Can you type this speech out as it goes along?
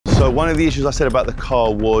So one of the issues I said about the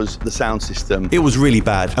car was the sound system. It was really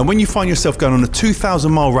bad. And when you find yourself going on a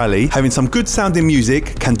 2,000-mile rally, having some good sounding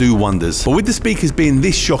music can do wonders. But with the speakers being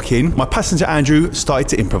this shocking, my passenger Andrew started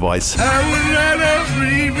to improvise. But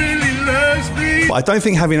I don't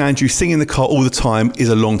think having Andrew sing in the car all the time is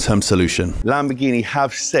a long-term solution. Lamborghini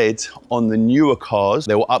have said on the newer cars,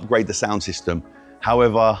 they will upgrade the sound system.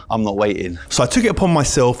 However, I'm not waiting. So I took it upon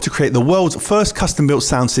myself to create the world's first custom-built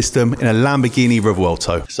sound system in a Lamborghini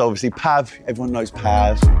Revuelto. So obviously Pav, everyone knows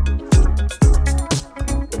Pav.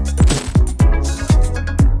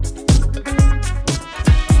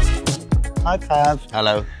 Hi Pav.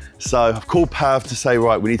 Hello. So I've called Pav to say,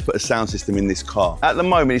 right, we need to put a sound system in this car. At the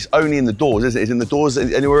moment, it's only in the doors, isn't it? Is it in the doors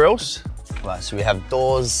anywhere else? Right, so we have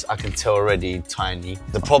doors, I can tell already, tiny.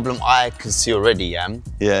 The problem I can see already, Yam,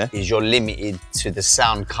 is you're limited to the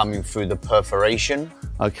sound coming through the perforation.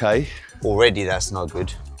 Okay. Already that's not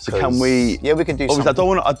good. So can we... Yeah, we can do something. I don't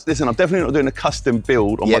want to... Listen, I'm definitely not doing a custom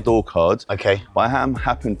build on my door cards. Okay. But I am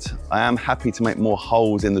happy to make more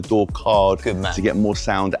holes in the door card to get more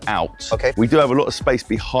sound out. Okay. We do have a lot of space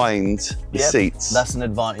behind the seats. That's an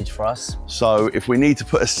advantage for us. So if we need to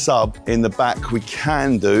put a sub in the back, we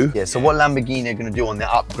can do. Yeah, so what Lamborghini are going to do on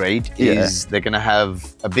their upgrade is they're going to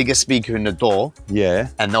have a bigger speaker in the door. Yeah.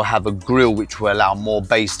 And they'll have a grille which will allow more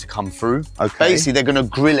bass to come through. Okay. Basically, they're going to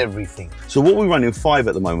grill everything. So what are we running 5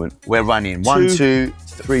 at the moment? We're running 1, 2,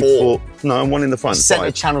 3, 4. No, 1 in the front.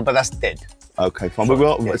 Center channel, but that's dead. Okay, fine. But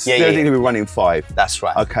we're going to be running 5. That's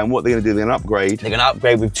right. Okay, and what they're going to do, they're going to upgrade. They're going to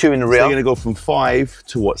upgrade with 2 in the rear. So they're going to go from 5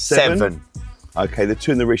 to what, 7? Okay, the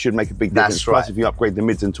 2 in the rear should make a big difference. That's right. Plus, if you upgrade the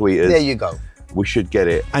mids and tweeters. There you go. We should get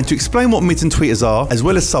it. And to explain what mids and tweeters are, as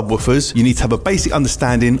well as subwoofers, you need to have a basic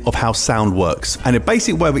understanding of how sound works. And a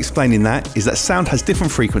basic way of explaining that is that sound has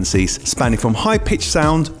different frequencies, spanning from high-pitched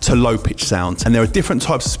sound to low-pitched sound. And there are different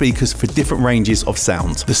types of speakers for different ranges of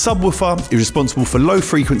sound. The subwoofer is responsible for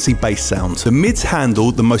low-frequency bass sound. The mids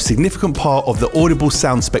handle the most significant part of the audible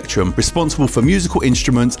sound spectrum, responsible for musical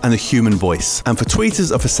instruments and the human voice. And for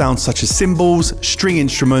tweeters are for sounds such as cymbals, string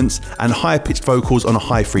instruments, and higher-pitched vocals on a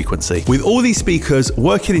high frequency. With all these speakers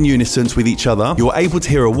working in unison with each other, you're able to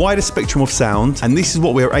hear a wider spectrum of sound, and this is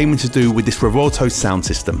what we're aiming to do with this Revuelto sound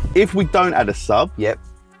system. If we don't add a sub, we're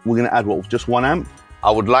going to add what, just 1 amp?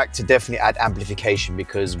 I would like to definitely add amplification,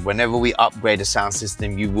 because whenever we upgrade a sound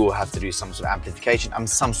system, you will have to do some sort of amplification and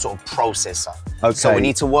some sort of processor. Okay. So we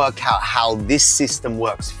need to work out how this system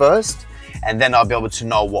works first, and then I'll be able to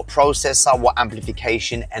know what processor, what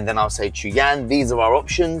amplification, and then I'll say to you, Yan, these are our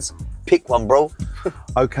options. Pick one, bro.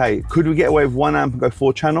 Okay, could we get away with 1 amp and go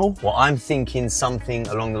 4 channel? Well, I'm thinking something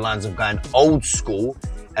along the lines of going old school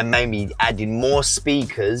and maybe adding more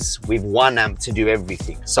speakers with 1 amp to do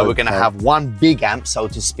everything. So we're gonna have 1 big amp, so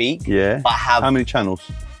to speak. Yeah. But have how many channels?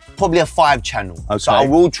 Probably a 5 channel. Okay. So I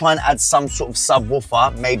will try and add some sort of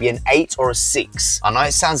subwoofer, maybe an 8 or a 6. I know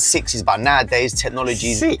it sounds 6s, but nowadays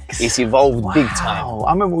technology it's evolved big time.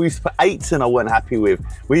 I remember we used to put 8s and I weren't happy with.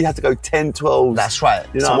 We had to go 10, 12. That's right.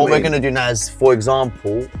 You know so what we're gonna do now is, for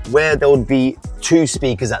example, where there would be 2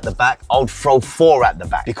 speakers at the back, I would throw 4 at the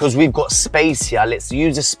back. Because we've got space here, let's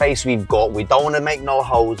use the space we've got. We don't wanna make no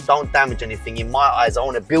holes, don't damage anything. In my eyes, I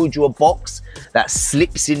wanna build you a box that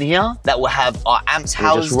slips in here, that will have our amps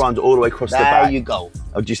housed. Just runs all the way across the back. There you go.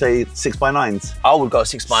 Would you say 6x9s? I would go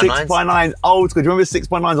 6x9s. 6x9s, old school. Do you remember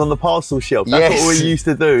 6x9s on the parcel shelf? That's what we used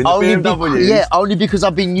to do in the BMWs. Yeah, only because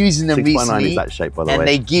I've been using them recently. 6x9 is that shape, by the way. And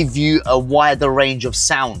they give you a wider range of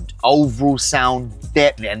sound, overall sound,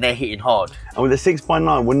 depth, and they're hitting hard. And with the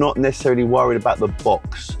 6x9, we're not necessarily worried about the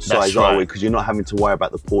box size, are we? Because you're not having to worry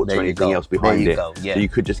about the ports or anything else behind it. So you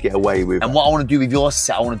could just get away with. And what I want to do with your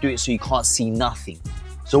set, I want to do it so you can't see nothing.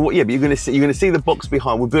 So what? Yeah, but you're gonna see the box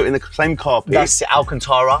behind. We built in the same carpet. That's it,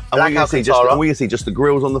 Alcantara. And we're gonna see just the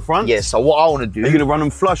grills on the front. Yeah. So what I want to do. Are you gonna run them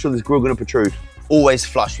flush, or is this grill gonna protrude? Always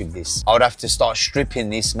flush with this. I would have to start stripping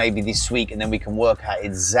this maybe this week, and then we can work out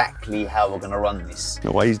exactly how we're gonna run this.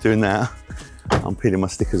 The way he's doing that, I'm peeling my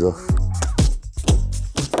stickers off.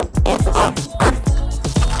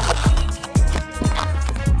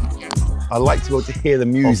 I like to be able to hear the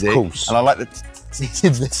music. Of course. And I like the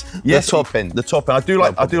top end. The top end.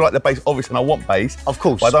 I do like the bass, obviously, and I want bass. Of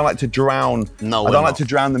course. But I don't like to drown. No, I don't like to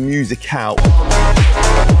drown the music out.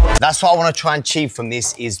 That's what I want to try and achieve from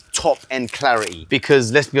this is top end clarity.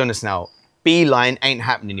 Because let's be honest now, B-line ain't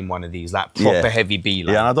happening in one of these, like proper heavy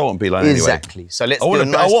B-line. Yeah, and I don't want B-line anyway. Exactly. So let's I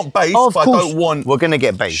want bass, but I don't want. We're gonna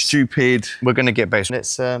get bass. Stupid. We're gonna get bass.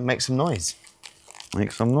 Let's make some noise.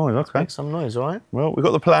 Make some noise. Okay. Make some noise. All right. Well, we've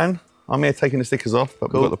got the plan. I'm here taking the stickers off,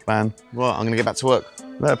 but we've got the plan. Well, I'm gonna get back to work.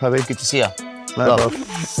 Later, Paddy. Good to see you. Later, bro.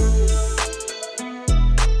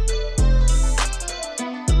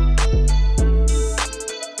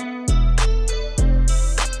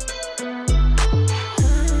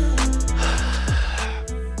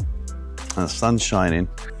 sun's shining.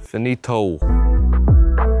 Finito.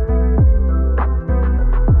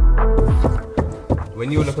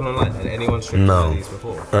 When you were looking online, had anyone stripped these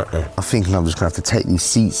before? I think I'm just gonna have to take these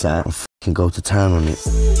seats out and f***ing go to town on it.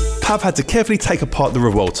 Pav had to carefully take apart the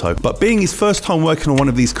Revuelto, but being his first time working on one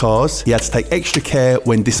of these cars, he had to take extra care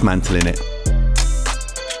when dismantling it.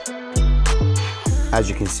 As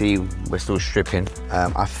you can see, we're still stripping.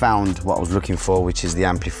 I found what I was looking for, which is the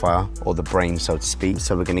amplifier, or the brain, so to speak.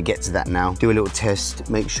 So we're gonna get to that now. Do a little test,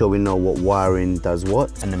 make sure we know what wiring does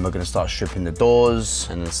what, and then we're gonna start stripping the doors,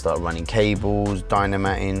 and then start running cables,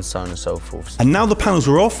 dynamiting, so on and so forth. And now the panels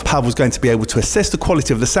were off, Pav was going to be able to assess the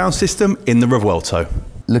quality of the sound system in the Revuelto.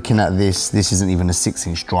 Looking at this isn't even a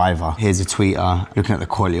 6-inch driver. Here's a tweeter. Looking at the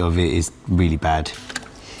quality of it is really bad.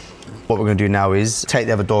 What we're gonna do now is take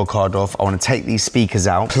the other door card off. I wanna take these speakers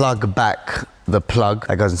out, plug back the plug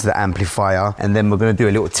that goes into the amplifier, and then we're gonna do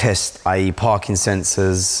a little test, i.e. parking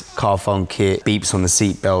sensors, car phone kit, beeps on the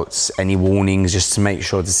seat belts, any warnings, just to make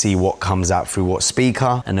sure to see what comes out through what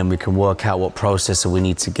speaker, and then we can work out what processor we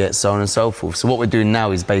need to get, so on and so forth. So what we're doing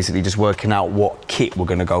now is basically just working out what kit we're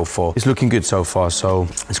gonna go for. It's looking good so far, so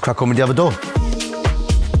let's crack on with the other door.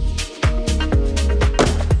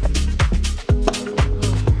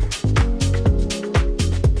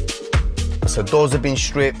 So doors have been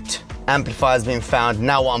stripped, amplifier's been found.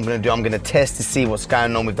 Now what I'm gonna do, I'm gonna test to see what's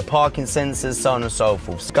going on with the parking sensors, so on and so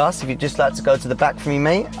forth. Gus, if you'd just like to go to the back for me,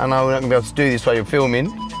 mate. I know we're not gonna be able to do this while you're filming.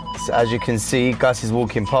 So as you can see, Gus is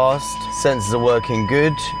walking past. Sensors are working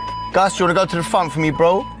good. Gus, you wanna go to the front for me,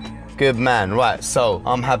 bro? Good man, right, so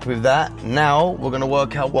I'm happy with that. Now we're gonna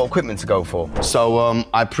work out what equipment to go for. So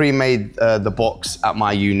I pre-made the box at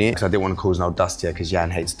my unit because I didn't want to cause no dust here because Jan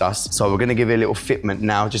hates dust. So we're gonna give it a little fitment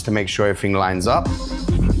now just to make sure everything lines up.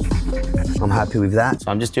 I'm happy with that. So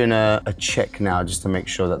I'm just doing a check now just to make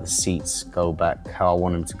sure that the seats go back how I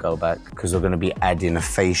want them to go back, because we're gonna be adding a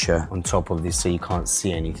fascia on top of this so you can't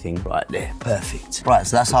see anything. Right there, perfect. Right,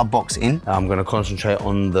 so that's our box in. I'm gonna concentrate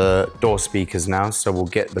on the door speakers now. So we'll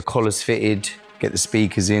get the collars fitted, get the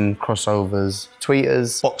speakers in, crossovers,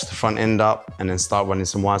 tweeters, box the front end up, and then start running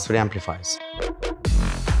some wires for the amplifiers.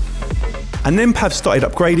 And then Pav started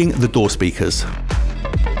upgrading the door speakers.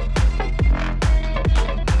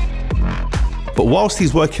 But whilst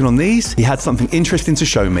he's working on these, he had something interesting to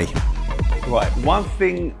show me. Right, one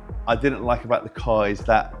thing I didn't like about the car is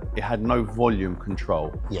that it had no volume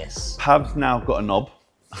control. Yes. Pav's now got a knob.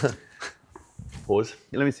 Pause.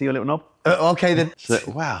 Let me see your little knob. Okay then. So,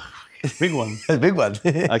 wow, it's a big one. It's a big one.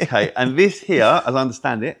 Okay, and this here, as I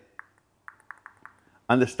understand it,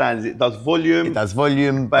 it does volume. It does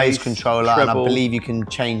volume, bass controller, treble, and I believe you can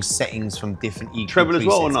change settings from different EQ treble as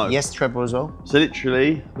well, or no? Yes, treble as well. So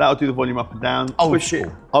literally, that'll do the volume up and down. Oh, push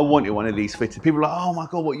it. I wanted one of these fitted. People are like, oh my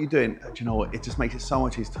God, what are you doing? Do you know what? It just makes it so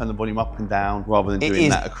much easier to turn the volume up and down rather than doing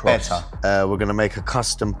that across. Better. We're gonna make a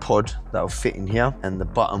custom pod that'll fit in here, and the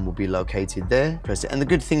button will be located there. Press it. And the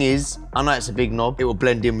good thing is, I know it's a big knob, it will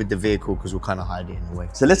blend in with the vehicle because we'll kind of hide it in a way.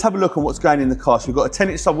 So let's have a look at what's going in the car. So we've got a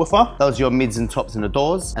 10-inch subwoofer. Those are your mids and tops in the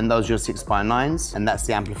doors, and those are your 6x9s, and that's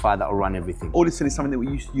the amplifier that will run everything. Audison is something that we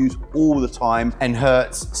used to use all the time. And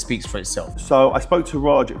Hertz speaks for itself. So I spoke to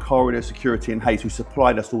Raj at Car Audio Security in Hayes, who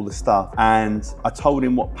supplied us all the stuff, and I told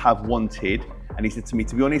him what Pav wanted, and he said to me,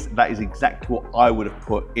 to be honest, that is exactly what I would have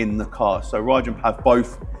put in the car. So Raj and Pav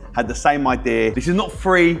both had the same idea. This is not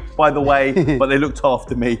free, by the way, but they looked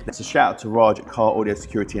after me. So shout out to Raj at Car Audio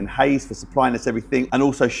Security in Hayes for supplying us everything, and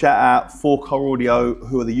also shout out for Car Audio,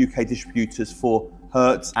 who are the UK distributors for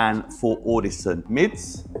Hertz and for Audison.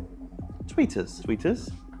 Mids,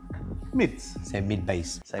 tweeters, mids. Say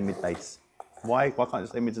mid-bass. Say mid-bass. Why can't you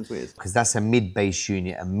say mids and tweeters? Because that's a mid-bass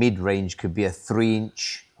unit. A mid-range could be a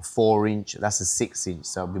 3-inch, a 4-inch, that's a 6-inch,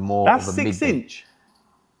 so it'll be more of a mid-bass. 6-inch?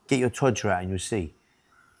 Get your Todger out and you'll see.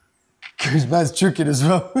 Because man's tricking as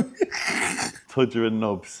well. Todger and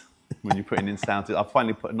knobs when you're putting in sound. I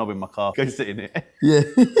finally put a knob in my car. Go sit in it. Yeah.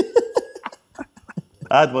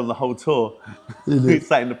 I had one the whole tour. We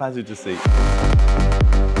sat in the passenger seat.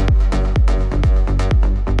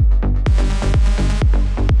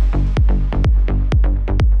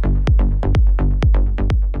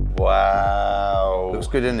 Wow. Looks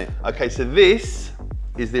good, isn't it? Okay, so this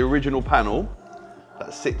is the original panel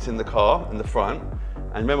that sits in the car in the front.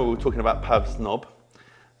 And remember, we were talking about Pav's knob.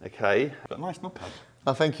 Okay. But nice knob, Pav.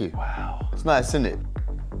 Oh, thank you. Wow. It's nice, isn't it?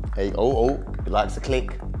 Hey, oh, it likes to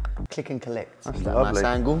click. Click and collect. That's that lovely. Nice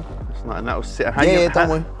angle. That's nice, and that'll sit. Don't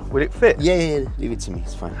worry. Will it fit? Yeah, leave it to me,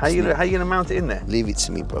 it's fine. How you gonna mount it in there? Leave it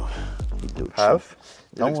to me, bro. Pav?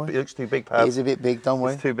 Don't worry. It looks too big, Pav. It is a bit big, don't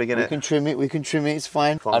worry. It's too big, innit? We can trim it, it's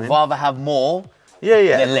fine. Fine. I'd rather have more Yeah,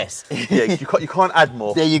 yeah. Then less. Yeah, you can't add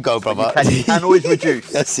more. There you go, brother. You can always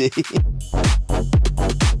reduce. That's it.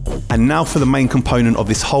 And now for the main component of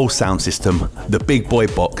this whole sound system, the big boy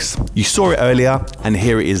box. You saw it earlier, and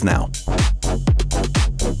here it is now.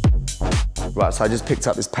 Right, so I just picked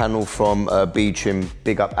up this panel from Beecham.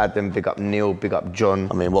 Big up Adam, big up Neil, big up John.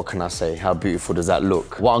 I mean, what can I say? How beautiful does that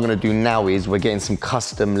look? What I'm gonna do now is we're getting some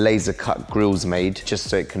custom laser cut grills made just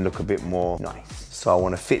so it can look a bit more nice. So I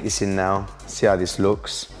wanna fit this in now, see how this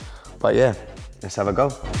looks. But yeah, let's have a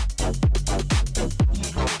go.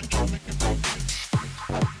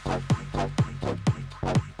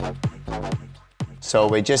 So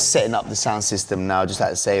we're just setting up the sound system now. Just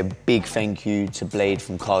like to say a big thank you to Blade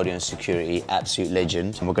from Cardio and Security, absolute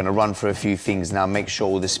legend. And we're gonna run through a few things now, make sure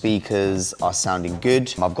all the speakers are sounding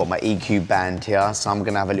good. I've got my EQ band here, so I'm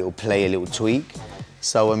gonna have a little play, a little tweak.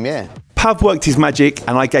 So yeah. Pav worked his magic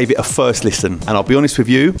and I gave it a first listen. And I'll be honest with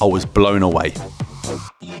you, I was blown away.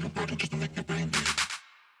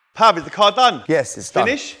 Pav, is the car done? Yes, it's done.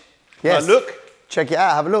 Finish? Yes. Look. Check it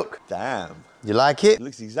out, have a look. Damn. You like it? It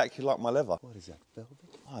looks exactly like my leather. What is that, velvet?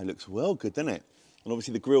 Oh, it looks well good, doesn't it? And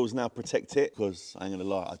obviously the grills now protect it, because I ain't gonna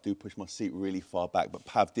lie, I do push my seat really far back, but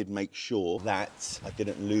Pav did make sure that I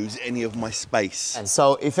didn't lose any of my space. And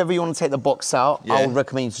so if ever you want to take the box out, I would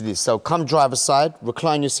recommend you to do this. So come driver's side,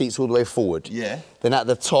 recline your seats all the way forward. Yeah. Then at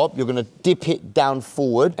the top, you're gonna dip it down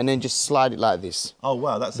forward and then just slide it like this. Oh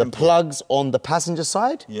wow, that's the simple. Plugs on the passenger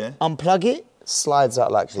side. Yeah. Unplug it, slides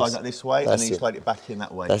out like this. Slides out this way, and then you slide it back in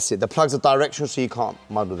that way. That's it. The plugs are directional, so you can't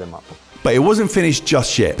muddle them up. But it wasn't finished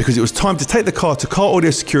just yet, because it was time to take the car to Car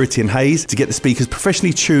Audio Security in Hayes to get the speakers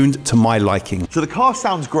professionally tuned to my liking. So the car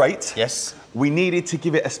sounds great. Yes. We needed to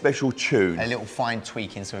give it a special tune. A little fine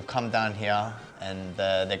tweaking. So we've come down here and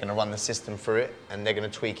they're going to run the system through it and they're going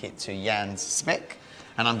to tweak it to Jan's spec.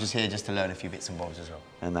 And I'm just here just to learn a few bits and bobs as well.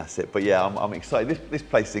 And that's it. But yeah, I'm excited. This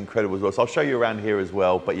place is incredible as well. So I'll show you around here as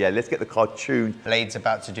well. But yeah, let's get the car tuned. Blade's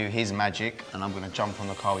about to do his magic and I'm going to jump on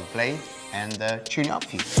the car with Blade and tune it up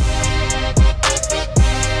for you.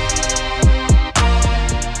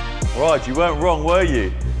 Raj, you weren't wrong, were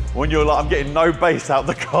you? When you were like, I'm getting no bass out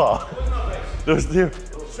the car. There's zero.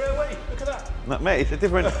 Straight away, look at that. No, mate, it's a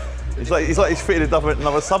different. It's like he's fitted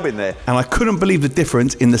another sub in there. And I couldn't believe the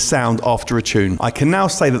difference in the sound after a tune. I can now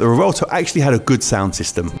say that the Revuelto actually had a good sound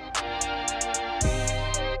system.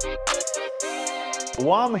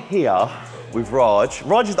 While I'm here with Raj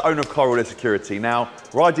is the owner of Car Audio Security. Now,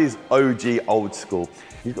 Raj is OG old school.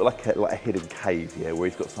 He's got like a hidden cave here where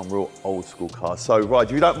he's got some real old school cars. So Raj,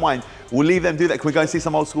 if you don't mind, we'll leave them do that. Can we go and see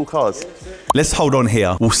some old school cars? Let's hold on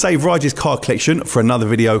here. We'll save Raj's car collection for another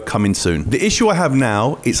video coming soon. The issue I have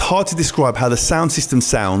now, it's hard to describe how the sound system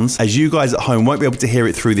sounds, as you guys at home won't be able to hear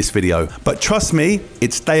it through this video. But trust me,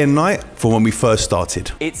 it's day and night from when we first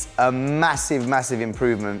started. It's a massive, massive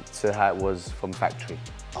improvement to how it was from factory.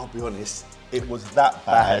 I'll be honest. It was that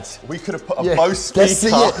bad. We could have put a Bose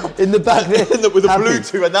speaker in the back there. with a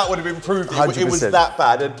Bluetooth, and that would have improved it. It was that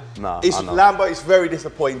bad. And Lambo, it's very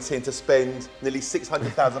disappointing to spend nearly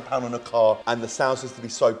 £600,000 on a car and the sound system to be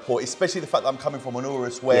so poor, especially the fact that I'm coming from an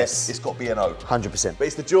Urus where it's got B&O. 100%. But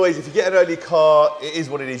it's the joys. If you get an early car, it is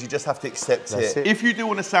what it is. You just have to accept That's it. If you do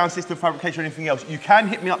want a sound system fabrication or anything else, you can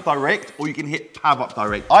hit me up direct or you can hit Pav up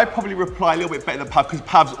direct. I probably reply a little bit better than Pav because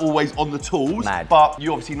Pav's always on the tools. Mad. But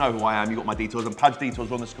you obviously know who I am. You got my details, and Pav's details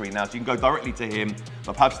are on the screen now, so you can go directly to him.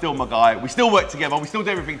 But Pav's still my guy. We still work together. We still do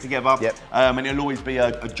everything together. Yep. And it'll always be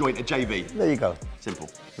a joint, a JV. There you go. Simple.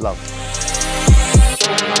 Love.